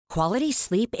Quality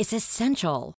sleep is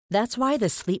essential. That's why the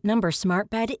Sleep Number Smart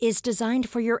Bed is designed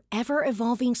for your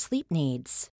ever-evolving sleep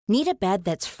needs. Need a bed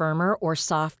that's firmer or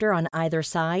softer on either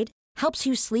side? Helps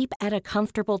you sleep at a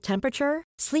comfortable temperature?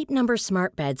 Sleep Number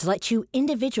Smart Beds let you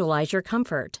individualize your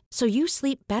comfort, so you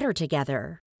sleep better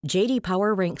together. J.D.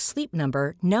 Power ranks Sleep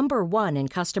Number number 1 in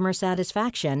customer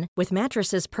satisfaction with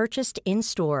mattresses purchased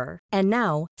in-store. And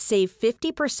now, save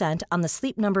 50% on the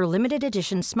Sleep Number Limited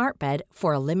Edition Smart Bed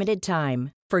for a limited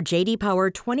time. For J.D. Power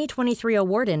 2023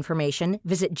 award information,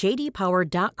 visit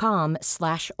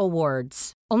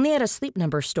jdpower.com/awards. Only at a Sleep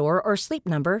Number store or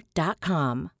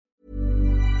sleepnumber.com.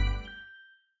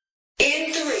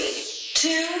 In 3,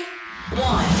 2,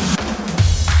 1.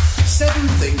 7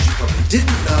 things you probably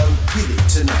didn't know you need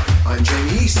to know. I'm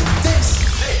Jamie East, and this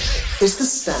is the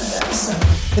Standout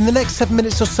 7. In the next 7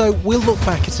 minutes or so, we'll look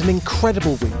back at an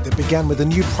incredible week that began with a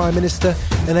new Prime Minister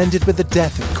and ended with the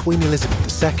death of Queen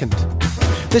Elizabeth II.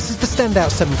 This is the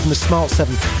Standout 7 from the Smart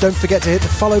 7. Don't forget to hit the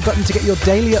follow button to get your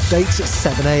daily updates at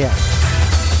 7 a.m.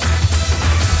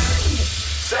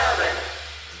 7.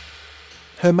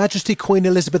 Her Majesty Queen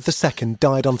Elizabeth II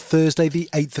died on Thursday the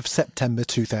 8th of September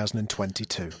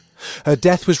 2022. Her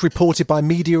death was reported by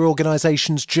media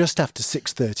organisations just after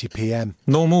 6:30pm.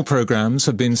 Normal programmes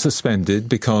have been suspended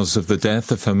because of the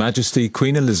death of Her Majesty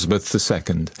Queen Elizabeth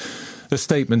II. A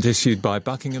statement issued by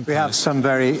Buckingham Palace. We have some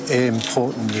very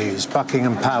important news.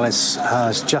 Buckingham Palace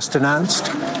has just announced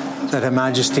that Her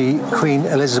Majesty Queen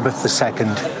Elizabeth II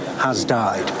has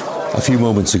died. A few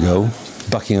moments ago,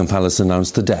 Buckingham Palace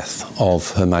announced the death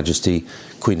of Her Majesty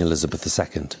Queen Elizabeth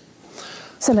II.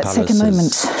 So let's take a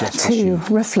moment to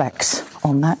reflect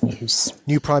on that news.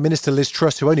 New Prime Minister Liz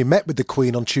Truss, who only met with the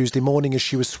Queen on Tuesday morning as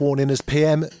she was sworn in as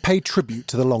PM, paid tribute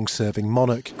to the long-serving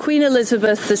monarch. Queen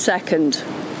Elizabeth II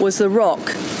was the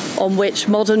rock on which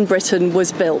modern Britain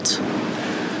was built.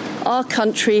 Our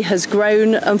country has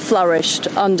grown and flourished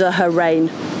under her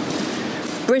reign.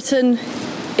 Britain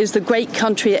is the great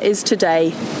country it is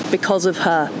today because of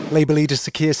her. Labour leader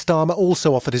Sir Keir Starmer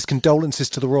also offered his condolences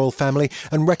to the royal family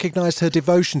and recognised her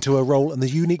devotion to her role and the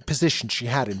unique position she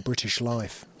had in British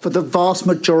life. For the vast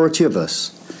majority of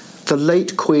us, the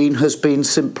late Queen has been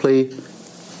simply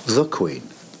the Queen.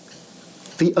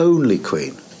 The only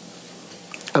Queen.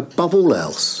 Above all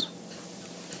else,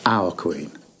 our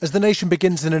Queen. As the nation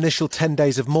begins an initial 10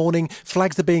 days of mourning,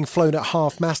 flags are being flown at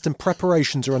half-mast and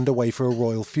preparations are underway for a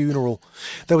royal funeral.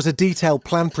 There was a detailed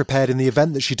plan prepared in the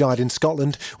event that she died in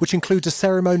Scotland, which includes a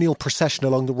ceremonial procession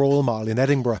along the Royal Mile in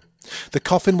Edinburgh. The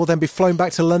coffin will then be flown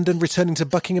back to London, returning to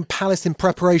Buckingham Palace in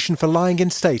preparation for lying in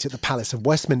state at the Palace of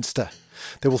Westminster.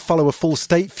 There will follow a full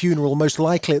state funeral, most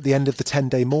likely at the end of the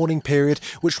 10-day mourning period,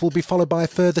 which will be followed by a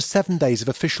further 7 days of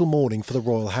official mourning for the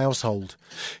royal household.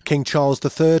 King Charles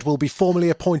III will be formally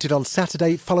appointed on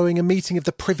Saturday following a meeting of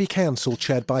the Privy Council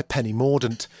chaired by Penny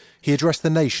Mordaunt. He addressed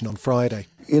the nation on Friday.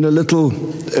 In a little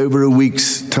over a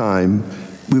week's time,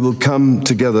 we will come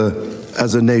together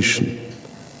as a nation,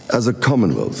 as a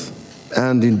Commonwealth,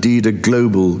 and indeed a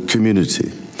global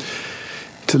community,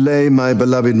 to lay my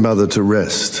beloved mother to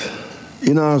rest.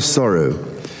 In our sorrow,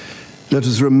 let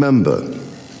us remember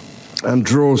and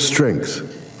draw strength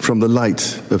from the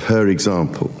light of her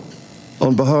example.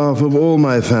 On behalf of all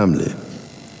my family,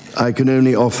 I can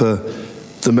only offer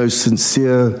the most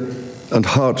sincere and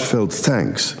heartfelt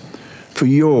thanks for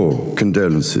your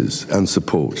condolences and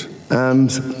support.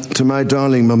 And to my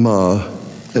darling Mama,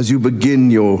 as you begin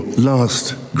your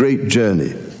last great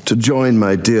journey to join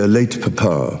my dear late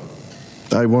Papa,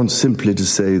 I want simply to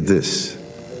say this.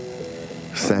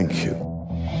 Thank you.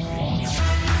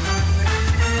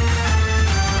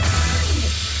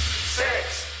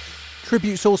 6.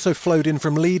 Tributes also flowed in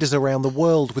from leaders around the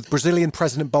world, with Brazilian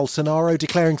President Bolsonaro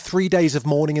declaring 3 days of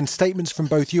mourning and statements from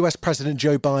both US President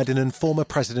Joe Biden and former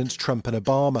Presidents Trump and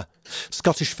Obama.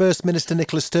 Scottish First Minister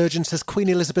Nicola Sturgeon says Queen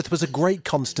Elizabeth was a great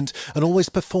constant and always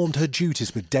performed her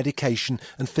duties with dedication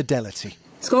and fidelity.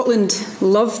 Scotland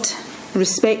loved,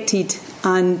 respected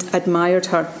and admired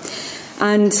her.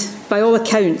 And by all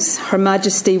accounts, Her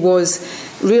Majesty was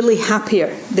really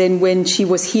happier than when she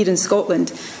was here in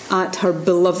Scotland at her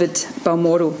beloved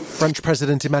Balmoral. French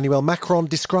President Emmanuel Macron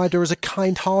described her as a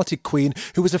kind-hearted queen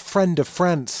who was a friend of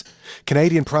France.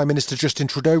 Canadian Prime Minister Justin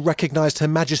Trudeau recognised Her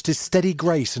Majesty's steady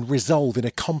grace and resolve in a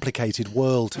complicated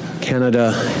world.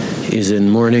 Canada is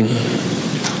in mourning.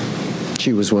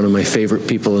 She was one of my favourite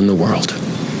people in the world,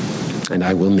 and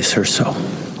I will miss her so.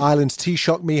 Ireland's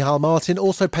Taoiseach Micheál Martin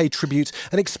also paid tribute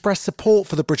and expressed support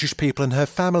for the British people and her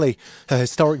family. Her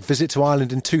historic visit to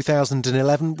Ireland in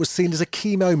 2011 was seen as a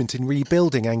key moment in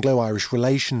rebuilding Anglo-Irish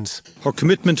relations. Her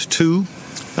commitment to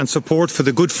and support for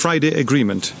the Good Friday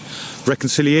Agreement,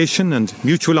 reconciliation and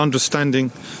mutual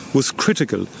understanding was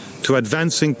critical to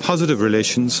advancing positive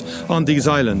relations on these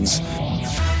islands.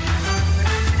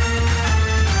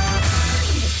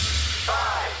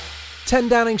 10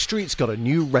 Downing Street's got a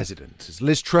new resident, as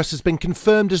Liz Truss has been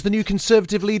confirmed as the new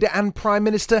Conservative leader and Prime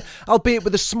Minister, albeit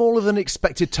with a smaller than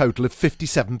expected total of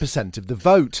 57% of the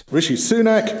vote. Rishi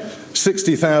Sunak,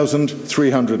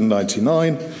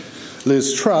 60,399.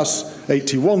 Liz Truss,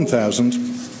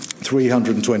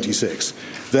 81,326.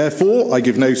 Therefore, I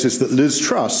give notice that Liz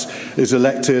Truss is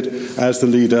elected as the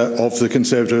leader of the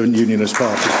Conservative and Unionist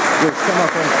Party. We'll come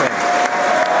up on front.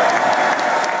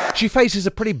 She faces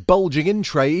a pretty bulging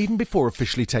in-tray even before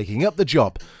officially taking up the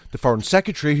job. The Foreign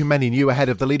Secretary, who many knew ahead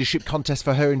of the leadership contest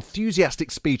for her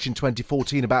enthusiastic speech in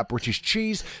 2014 about British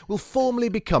cheese, will formally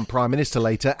become Prime Minister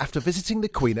later after visiting the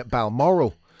Queen at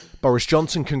Balmoral. Boris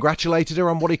Johnson congratulated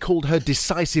her on what he called her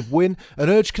decisive win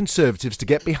and urged Conservatives to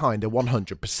get behind her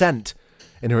 100%.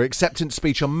 In her acceptance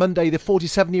speech on Monday, the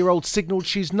 47-year-old signalled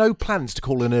she's no plans to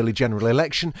call an early general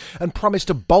election and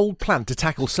promised a bold plan to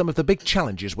tackle some of the big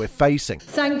challenges we're facing.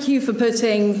 Thank you for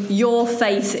putting your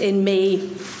faith in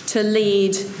me to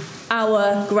lead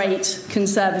our great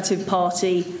Conservative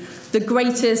Party, the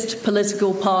greatest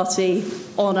political party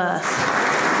on earth.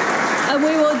 And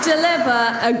we will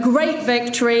deliver a great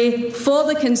victory for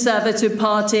the Conservative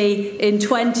Party in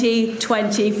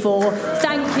 2024.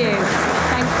 Thank you.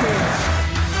 Thank you.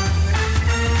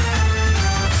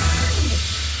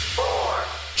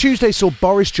 Tuesday saw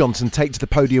Boris Johnson take to the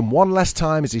podium one last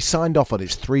time as he signed off on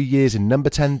his 3 years in number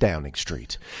 10 Downing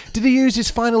Street. Did he use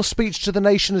his final speech to the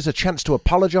nation as a chance to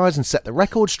apologise and set the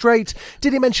record straight?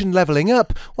 Did he mention levelling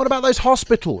up? What about those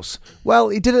hospitals? Well,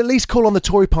 he did at least call on the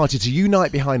Tory party to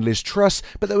unite behind Liz Truss,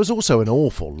 but there was also an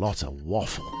awful lot of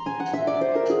waffle.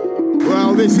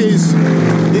 Well, this is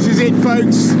it,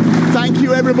 folks. Thank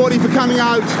you, everybody, for coming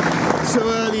out so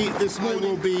early this morning.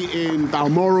 We'll be in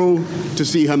Balmoral to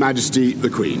see Her Majesty the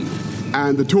Queen,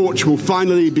 and the torch will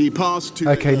finally be passed to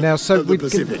the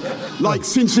Pacific. Like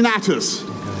Cincinnatus,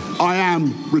 I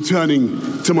am returning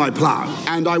to my plough,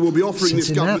 and I will be offering this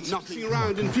government nothing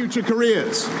around in future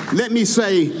careers. Let me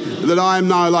say that I am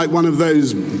now like one of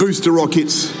those booster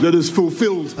rockets that has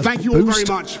fulfilled. Thank you all very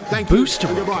much. Thank you.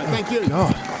 And goodbye. Thank you.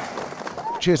 God.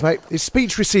 Cheers, mate. His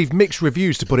speech received mixed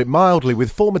reviews, to put it mildly,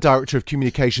 with former Director of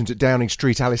Communications at Downing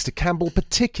Street, Alistair Campbell,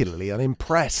 particularly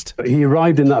unimpressed. He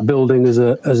arrived in that building as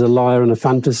a liar and a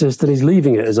fantasist, and he's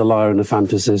leaving it as a liar and a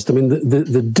fantasist. I mean,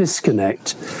 the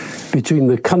disconnect between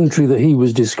the country that he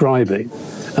was describing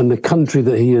and the country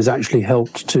that he has actually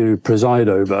helped to preside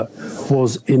over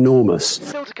was enormous.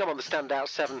 Still to come on the Standout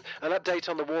 7, an update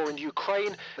on the war in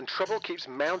Ukraine, and trouble keeps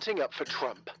mounting up for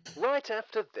Trump. Right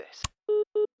after this.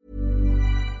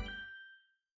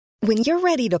 When you're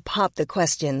ready to pop the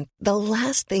question, the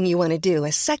last thing you want to do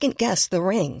is second-guess the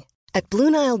ring. At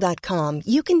BlueNile.com,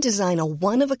 you can design a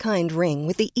one-of-a-kind ring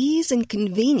with the ease and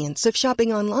convenience of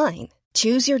shopping online.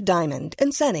 Choose your diamond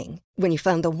and setting. When you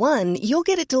find the one, you'll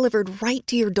get it delivered right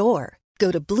to your door. Go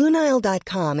to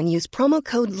BlueNile.com and use promo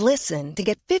code LISTEN to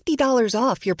get $50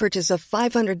 off your purchase of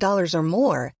 $500 or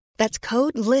more. That's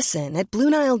code LISTEN at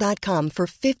BlueNile.com for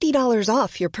 $50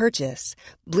 off your purchase.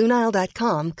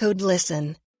 BlueNile.com, code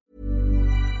LISTEN.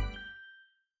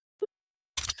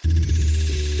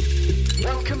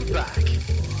 Welcome back.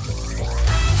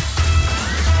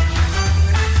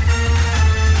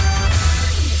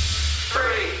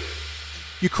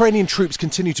 Ukrainian troops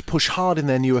continue to push hard in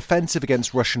their new offensive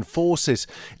against Russian forces.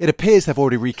 It appears they've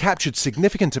already recaptured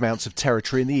significant amounts of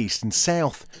territory in the east and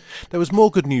south. There was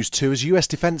more good news too, as US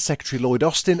Defence Secretary Lloyd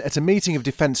Austin, at a meeting of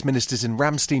defence ministers in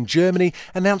Ramstein, Germany,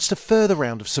 announced a further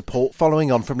round of support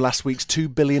following on from last week's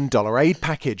 $2 billion aid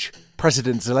package.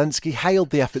 President Zelensky hailed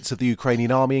the efforts of the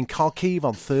Ukrainian army in Kharkiv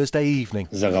on Thursday evening.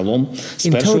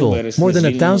 In total, more than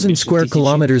 1,000 square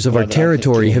kilometers of our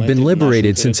territory have been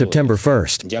liberated since September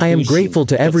 1st. I am grateful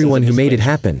to everyone who made it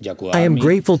happen. I am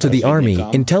grateful to the army,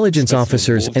 intelligence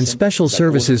officers, and special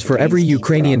services for every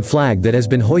Ukrainian flag that has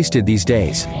been hoisted these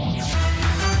days.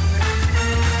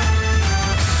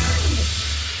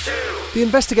 The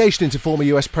investigation into former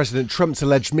US President Trump's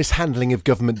alleged mishandling of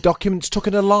government documents took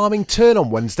an alarming turn on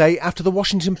Wednesday after the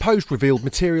Washington Post revealed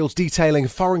materials detailing a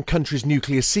foreign country's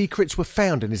nuclear secrets were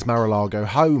found in his Mar-a-Lago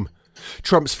home.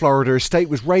 Trump's Florida estate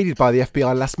was raided by the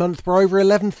FBI last month, where over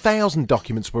 11,000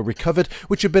 documents were recovered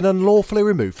which had been unlawfully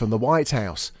removed from the White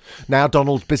House. Now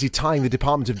Donald's busy tying the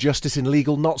Department of Justice in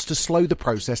legal knots to slow the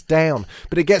process down.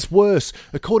 But it gets worse.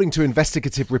 According to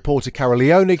investigative reporter Carol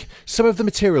Leonig, some of the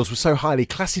materials were so highly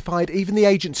classified even the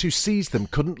agents who seized them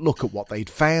couldn't look at what they'd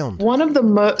found. One of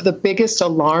the biggest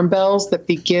alarm bells that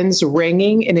begins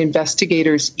ringing in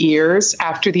investigators' ears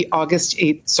after the August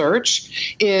 8th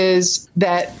search is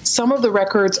that some of the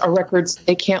records are records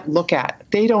they can't look at.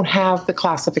 They don't have the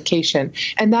classification.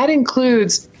 And that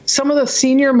includes some of the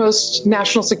senior most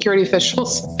national security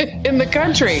officials in the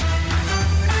country.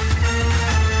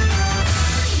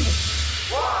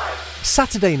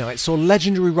 Saturday night saw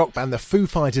legendary rock band the Foo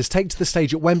Fighters take to the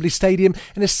stage at Wembley Stadium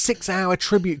in a 6-hour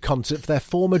tribute concert for their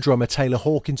former drummer Taylor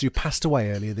Hawkins, who passed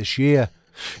away earlier this year.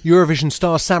 Eurovision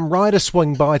star Sam Ryder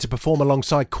swung by to perform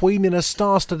alongside Queen in a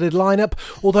star-studded lineup,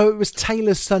 although it was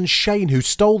Taylor's son Shane who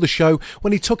stole the show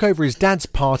when he took over his dad's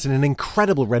part in an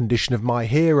incredible rendition of My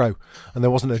Hero. And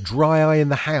there wasn't a dry eye in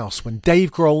the house when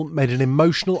Dave Grohl made an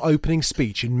emotional opening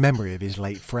speech in memory of his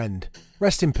late friend.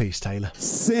 Rest in peace, Taylor.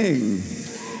 Sing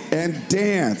and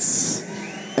dance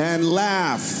and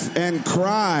laugh and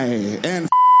cry and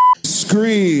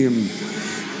scream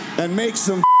and make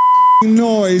some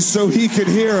noise so he could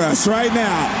hear us right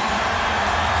now.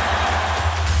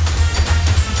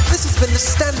 This has been the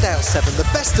Standout 7, the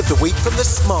best of the week from the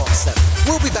Smart 7.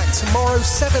 We'll be back tomorrow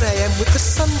 7 a.m. with the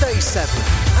Sunday 7.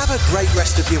 Have a great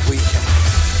rest of your weekend.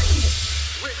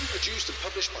 Written, produced and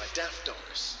published by Daft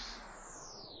Doris.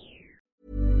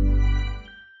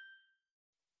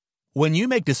 When you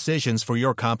make decisions for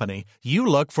your company, you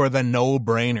look for the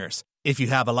no-brainers. If you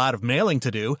have a lot of mailing to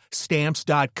do,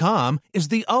 Stamps.com is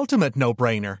the ultimate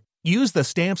no-brainer. Use the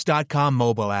Stamps.com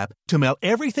mobile app to mail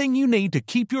everything you need to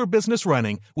keep your business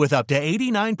running with up to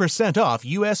 89% off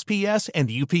USPS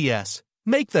and UPS.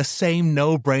 Make the same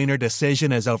no-brainer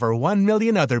decision as over 1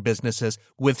 million other businesses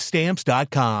with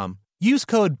Stamps.com. Use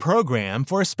code PROGRAM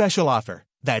for a special offer.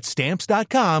 That's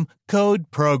Stamps.com, code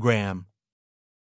PROGRAM.